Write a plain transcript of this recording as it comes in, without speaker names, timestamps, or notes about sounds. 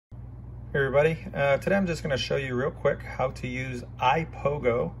Hey everybody, today I'm just going to show you real quick how to use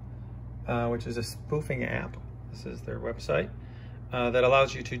iPOGO, which is a spoofing app. This is their website that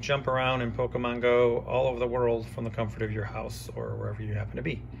allows you to jump around in Pokemon Go all over the world from the comfort of your house or wherever you happen to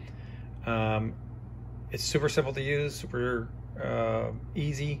be. It's super simple to use, super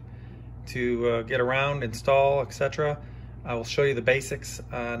easy to get around, install, etc. I will show you the basics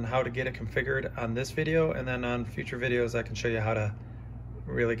on how to get it configured on this video, and then on future videos I can show you how to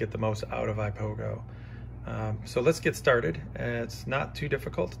really get the most out of iPOGO. So let's get started. It's not too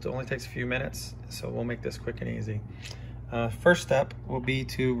difficult. It only takes a few minutes, so we'll make this quick and easy. First step will be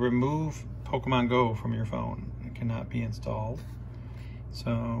to remove Pokemon Go from your phone. It cannot be installed.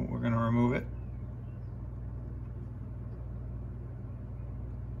 So we're going to remove it.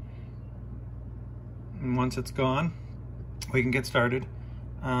 And once it's gone, we can get started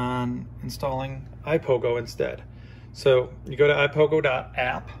on installing iPOGO instead. So you go to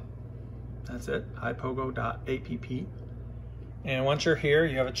iPOGO.app, that's it, iPOGO.app. And once you're here,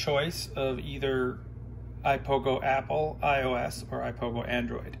 you have a choice of either iPOGO Apple, iOS, or iPOGO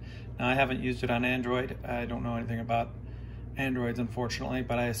Android. Now I haven't used it on Android. I don't know anything about Androids, unfortunately,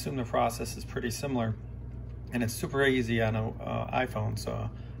 but I assume the process is pretty similar. And it's super easy on an iPhone, so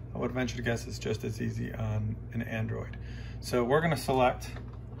I would venture to guess it's just as easy on an Android. So we're gonna select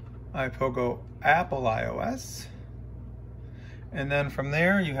iPOGO Apple iOS. And then from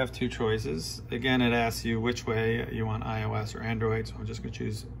there, you have two choices. Again, it asks you which way you want iOS or Android, so I'm just gonna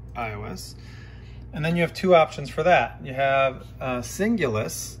choose iOS. And then you have two options for that. You have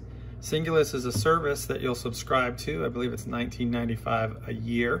Singulus. Singulus is a service that you'll subscribe to. I believe it's $19.95 a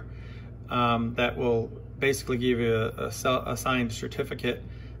year. That will basically give you a signed certificate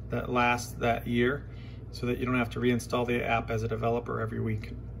that lasts that year so that you don't have to reinstall the app as a developer every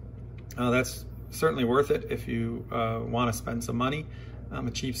week. That's certainly worth it if you want to spend some money. I'm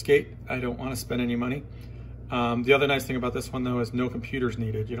a cheapskate. I don't want to spend any money. The other nice thing about this one, though, is no computers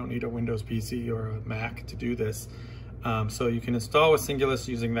needed. You don't need a Windows PC or a Mac to do this. So you can install with Singulus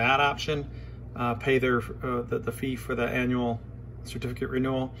using that option, pay the fee for the annual certificate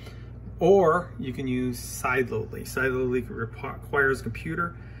renewal, or you can use Sideloadly. Sideloadly requires a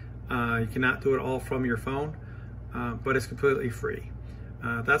computer. You cannot do it all from your phone, but it's completely free.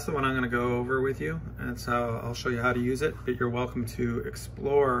 That's the one I'm going to go over with you, and so I'll show you how to use it, but you're welcome to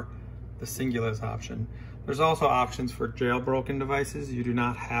explore the Singulus option. There's also options for jailbroken devices. You do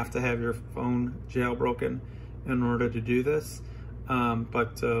not have to have your phone jailbroken in order to do this,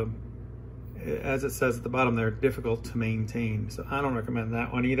 but as it says at the bottom, they're difficult to maintain, so I don't recommend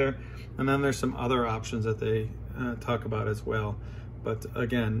that one either. And then there's some other options that they talk about as well, but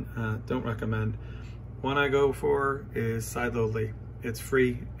again, don't recommend. One I go for is Sideloadly. It's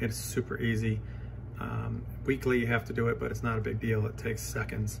free, it's super easy. Weekly you have to do it, but it's not a big deal. It takes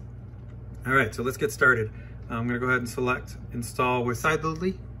seconds. All right, so let's get started. I'm gonna go ahead and select install with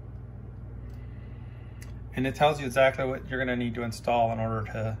Sideloadly. And it tells you exactly what you're gonna need to install in order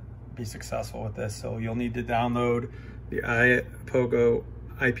to be successful with this. So you'll need to download the iPOGO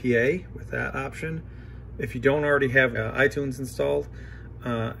IPA with that option. If you don't already have iTunes installed,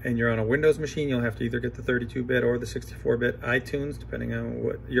 and you're on a Windows machine, you'll have to either get the 32-bit or the 64-bit iTunes, depending on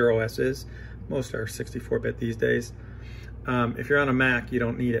what your OS is. Most are 64-bit these days. If you're on a Mac, you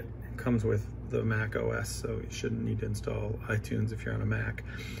don't need it. It comes with the Mac OS, so you shouldn't need to install iTunes if you're on a Mac.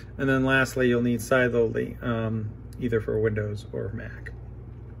 And then lastly, you'll need Sideloadly, either for Windows or Mac.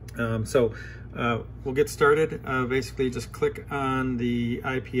 We'll get started. Basically, just click on the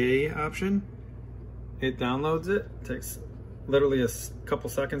IPA option. It downloads it. It takes literally a couple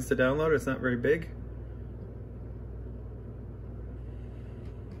seconds to download. It's not very big.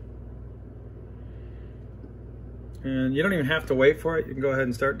 And you don't even have to wait for it. You can go ahead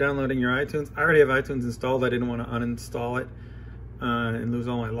and start downloading your iTunes. I already have iTunes installed. I didn't want to uninstall it and lose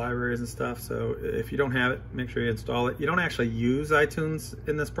all my libraries and stuff. So if you don't have it, make sure you install it. You don't actually use iTunes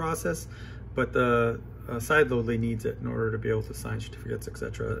in this process, but the Sideloadly needs it in order to be able to sign certificates,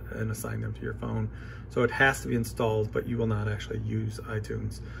 etc., and assign them to your phone. So it has to be installed, but you will not actually use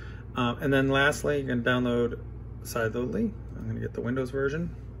iTunes. And then lastly, you can download Sideloadly. I'm going to get the Windows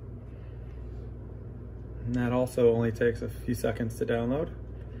version. And that also only takes a few seconds to download.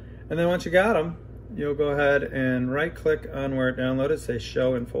 And then once you got them, you'll go ahead and right-click on where it downloaded, say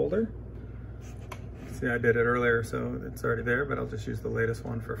Show in Folder. See, I did it earlier, so it's already there, but I'll just use the latest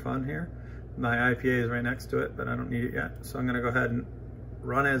one for fun here. My IPA is right next to it, but I don't need it yet. So I'm gonna go ahead and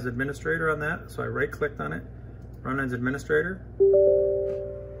run as administrator on that. So I right-clicked on it, run as administrator.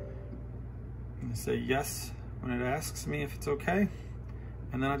 And say yes when it asks me if it's okay.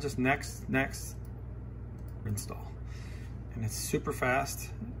 And then I'll just next, install. And it's super fast.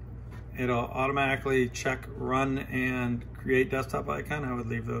 it'll automatically check run and create desktop icon. I would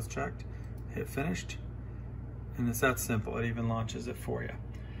leave those checked, hit finished, and it's that simple. It even launches it for you.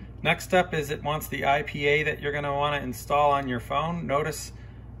 Next step is it wants the IPA that you're gonna wanna install on your phone. Notice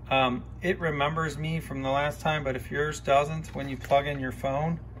it remembers me from the last time, but if yours doesn't, when you plug in your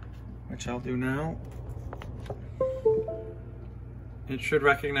phone, which I'll do now, it should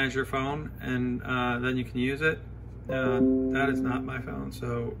recognize your phone, and then you can use it. That is not my phone,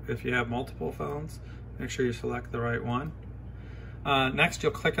 so if you have multiple phones, make sure you select the right one. Next,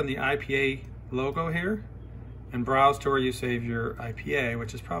 you'll click on the IPA logo here and browse to where you save your IPA,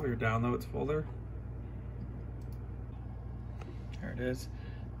 which is probably your downloads folder. There it is.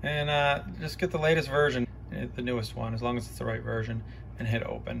 And just get the latest version, the newest one, as long as it's the right version, and hit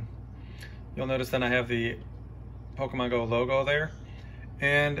open. You'll notice then I have the Pokemon Go logo there.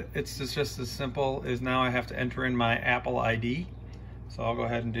 And it's just as simple as now I have to enter in my Apple ID. So I'll go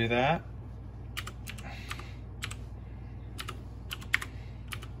ahead and do that.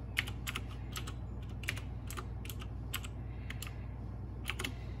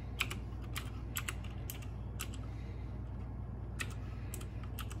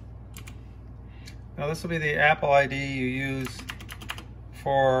 Now this will be the Apple ID you use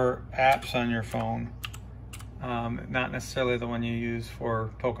for apps on your phone. Not necessarily the one you use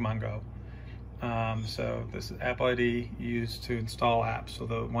for Pokemon Go. So this is Apple ID you use to install apps, so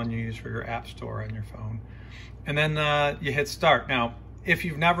the one you use for your app store on your phone. And then you hit start. Now, if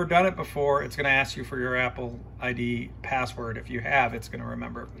you've never done it before, it's gonna ask you for your Apple ID password. If you have, it's gonna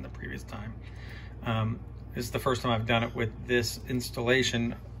remember it from the previous time. This is the first time I've done it with this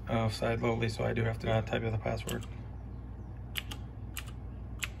installation of Sideloadly, so I do have to type in the password.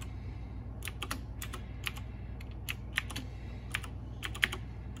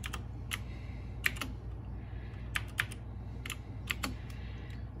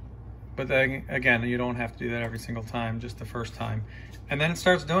 But then again, you don't have to do that every single time, just the first time. And then it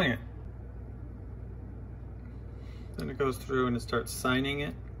starts doing it. Then it goes through and it starts signing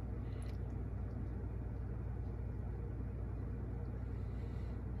it.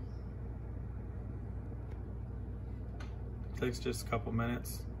 It takes just a couple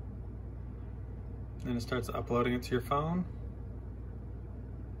minutes. Then it starts uploading it to your phone.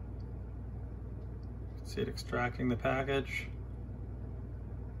 See it extracting the package.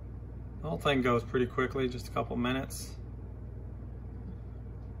 The whole thing goes pretty quickly, just a couple minutes.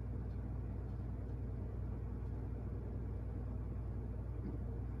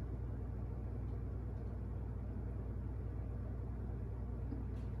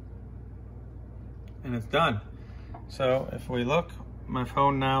 And it's done. So if we look, my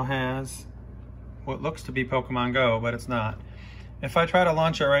phone now has what looks to be Pokemon Go, but it's not. If I try to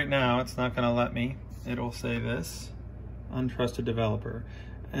launch it right now, it's not gonna let me. It'll say this, untrusted developer.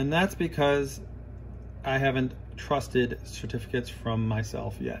 And that's because I haven't trusted certificates from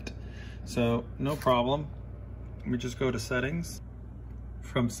myself yet. So no problem. We just go to settings.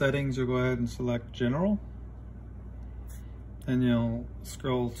 From settings, you'll go ahead and select general. Then you'll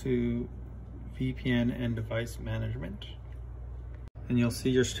scroll to VPN and device management. And you'll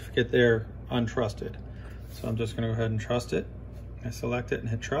see your certificate there, untrusted. So I'm just gonna go ahead and trust it. I select it and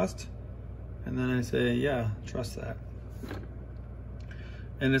hit trust. And then I say, yeah, trust that.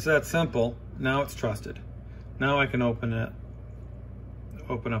 And it's that simple. Now it's trusted. Now I can open up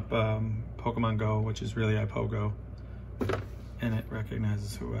Pokemon Go, which is really iPOGO, and it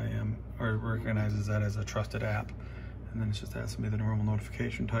recognizes who I am, or recognizes that as a trusted app. And then it's just asking me the normal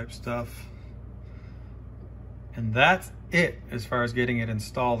notification type stuff. And that's it as far as getting it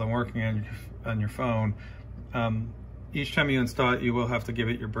installed and working on your phone. Each time you install it, you will have to give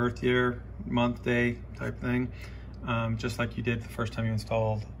it your birth year, month, day type thing. Just like you did the first time you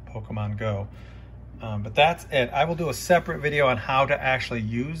installed Pokemon Go. But that's it. I will do a separate video on how to actually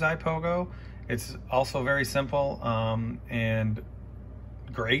use iPOGO. It's also very simple and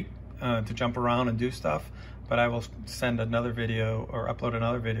great to jump around and do stuff. But I will send another video or upload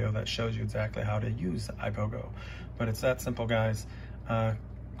another video that shows you exactly how to use iPOGO. But it's that simple, guys.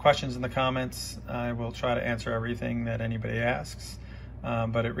 Questions in the comments. I will try to answer everything that anybody asks.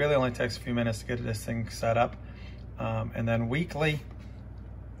 But it really only takes a few minutes to get this thing set up. And then weekly,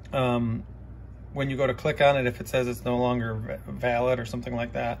 when you go to click on it, if it says it's no longer valid or something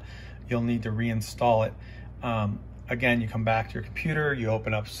like that, you'll need to reinstall it. Again, you come back to your computer, you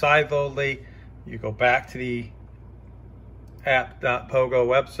open up Sideloadly, you go back to the app.pogo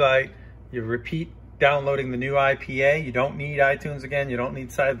website, you repeat downloading the new IPA. You don't need iTunes again, you don't need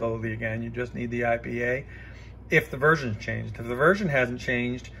Sideloadly again, you just need the IPA. If the version's changed. If the version hasn't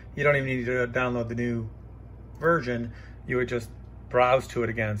changed, you don't even need to download the new version. You would just browse to it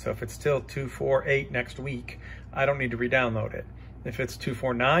again. So if it's still 248 next week, I don't need to re-download it. If it's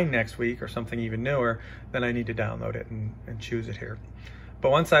 249 next week or something even newer, then I need to download it and choose it here. But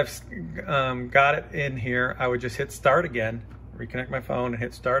once I've got it in here, I would just hit start again, reconnect my phone and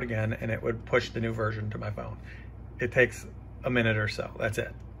hit start again, and it would push the new version to my phone. It takes a minute or so, that's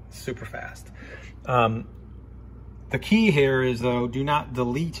it. Super fast. The key here is though, do not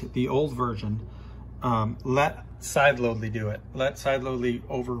delete the old version. Let Sideloadly do it. Let Sideloadly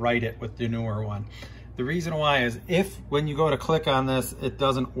overwrite it with the newer one. The reason why is if when you go to click on this, it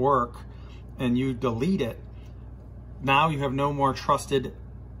doesn't work and you delete it, now you have no more trusted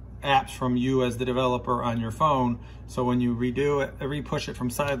apps from you as the developer on your phone. So when you redo it, re-push it from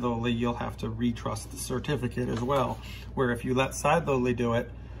Sideloadly, you'll have to retrust the certificate as well. Where if you let Sideloadly do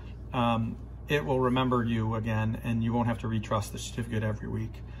it, it will remember you again and you won't have to retrust the certificate every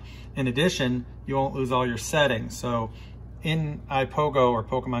week. In addition, you won't lose all your settings. So in iPOGO or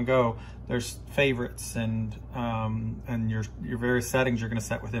Pokemon Go, there's favorites and your various settings you're gonna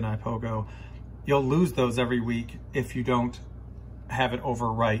set within iPOGO. You'll lose those every week if you don't have it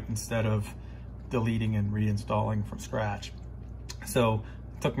overwrite instead of deleting and reinstalling from scratch. So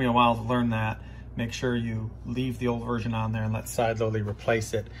it took me a while to learn that. Make sure you leave the old version on there and let Sideloadly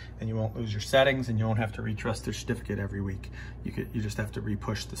replace it, and you won't lose your settings and you won't have to retrust your certificate every week. You just have to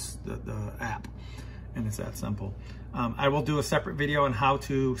repush the app, and it's that simple. I will do a separate video on how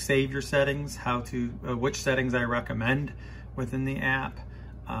to save your settings, which settings I recommend within the app,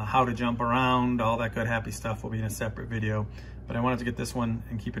 how to jump around, all that good happy stuff will be in a separate video. But I wanted to get this one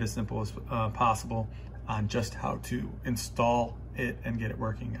and keep it as simple as possible on just how to install it and get it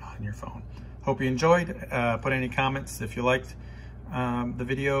working on your phone. Hope you enjoyed. Put any comments if you liked the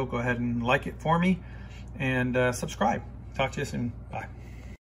video. Go ahead and like it for me and subscribe. Talk to you soon. Bye.